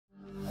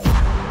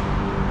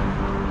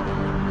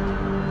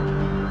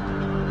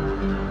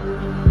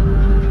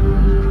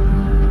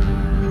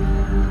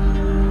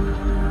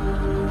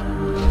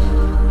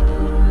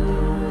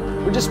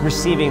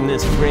receiving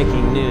this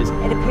breaking news.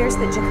 It appears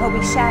that Jacoby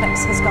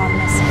Shaddix has gone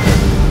missing.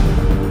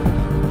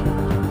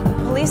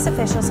 Police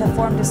officials have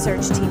formed a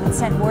search team and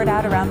sent word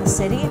out around the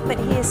city, but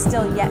he is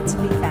still yet to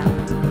be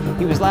found.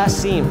 He was last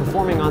seen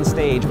performing on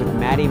stage with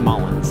Maddie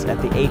Mullins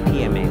at the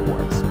APMA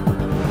Awards.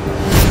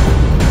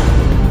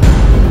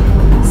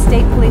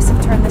 State police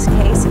have turned this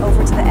case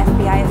over to the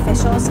FBI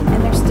officials,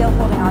 and they're still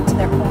holding on to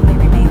their only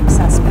remaining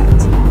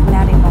suspect,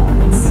 Maddie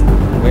Mullins.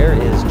 Where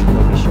is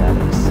Jacoby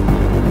Shaddix?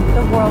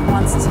 The world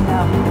wants to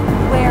know,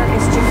 where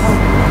is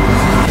Jacoby?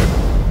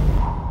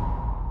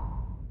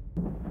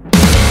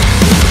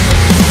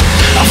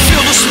 I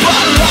feel the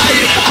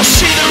spotlight, I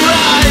see the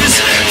rise.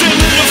 They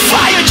lit a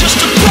fire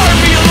just to burn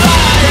me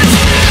alive.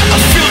 I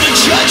feel the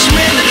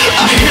judgment,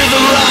 I hear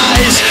the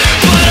lies,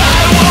 but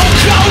I won't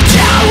go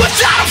down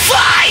without a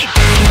fight.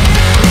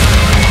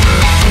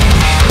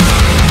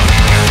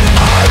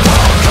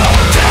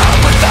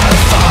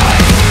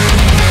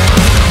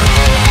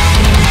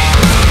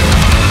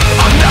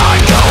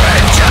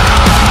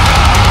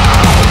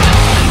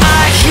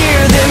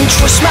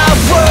 Twist my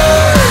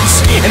words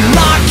and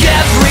mock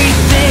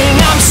everything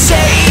I'm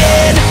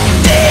saying.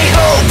 They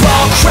hope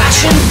I'll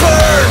crash and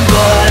burn,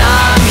 but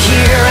I'm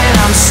here and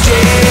I'm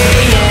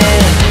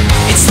staying.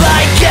 It's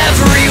like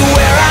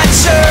everywhere I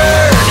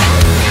turn,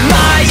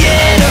 my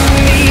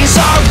enemies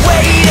are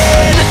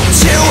waiting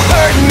to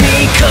hurt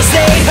me, 'cause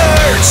they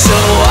hurt, so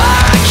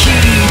I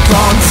keep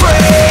on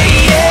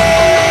praying.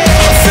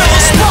 I feel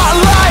the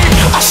spotlight,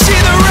 I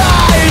see the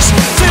rise.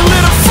 They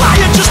lit a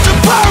fire just to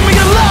burn me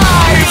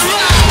alive.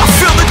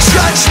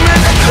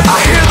 Judgment, I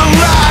hear the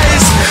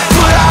lies,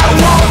 but I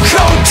won't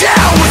go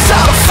down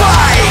without a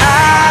fight.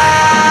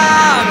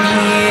 I'm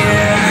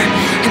here,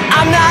 and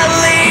I'm not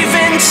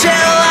leaving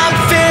till I'm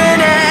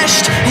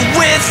finished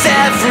with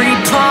every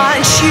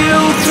punch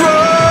you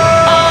throw.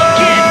 I'll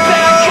get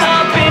back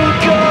up and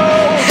go.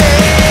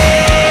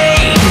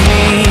 Hate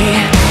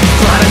me,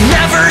 but I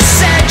never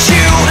said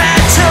you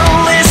had to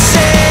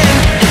listen.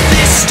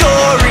 This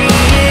story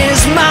is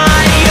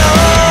my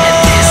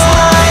own. This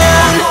light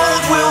I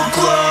hold will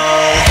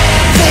glow.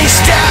 They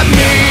stabbed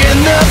me in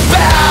the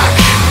back,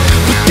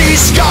 but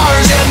these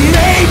scars have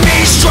made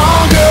me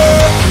stronger.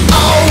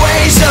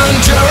 Always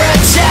under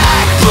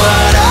attack,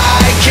 but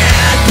I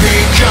can't be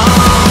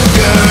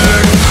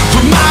conquered.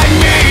 Remind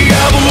me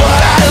of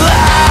what I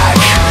lack,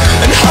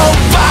 and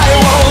hope I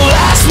won't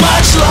last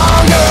much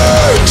longer.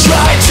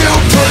 Try to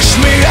push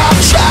me off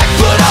track,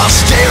 but I'll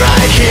stay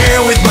right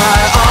here with my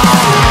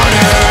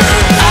honor.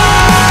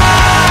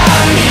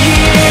 I'm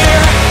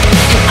here,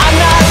 and I'm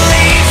not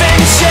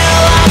leaving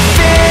till I'm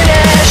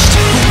finished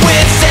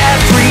with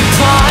every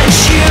punch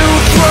you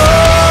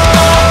throw.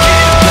 I'll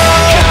get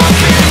back up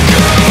and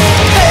go.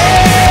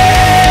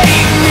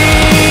 Hate me,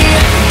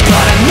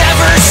 but I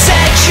never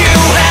said you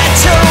had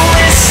to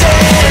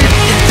listen.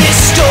 This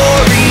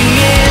story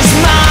is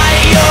my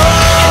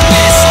own.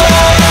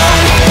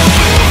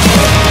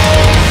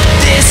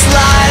 This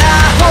light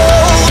I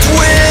hold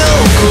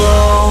will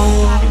glow.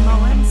 Maddie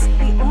Mullins,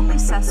 the only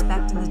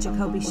suspect in the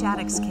Jacoby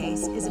Shaddix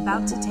case, is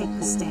about to take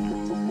the stand.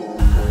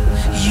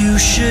 You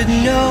should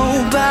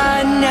know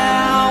by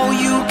now,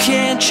 you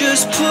can't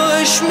just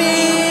push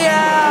me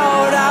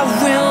out. I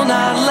will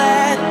not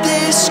let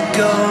this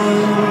go.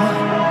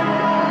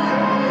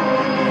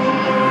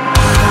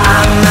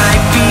 I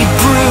might be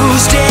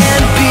bruised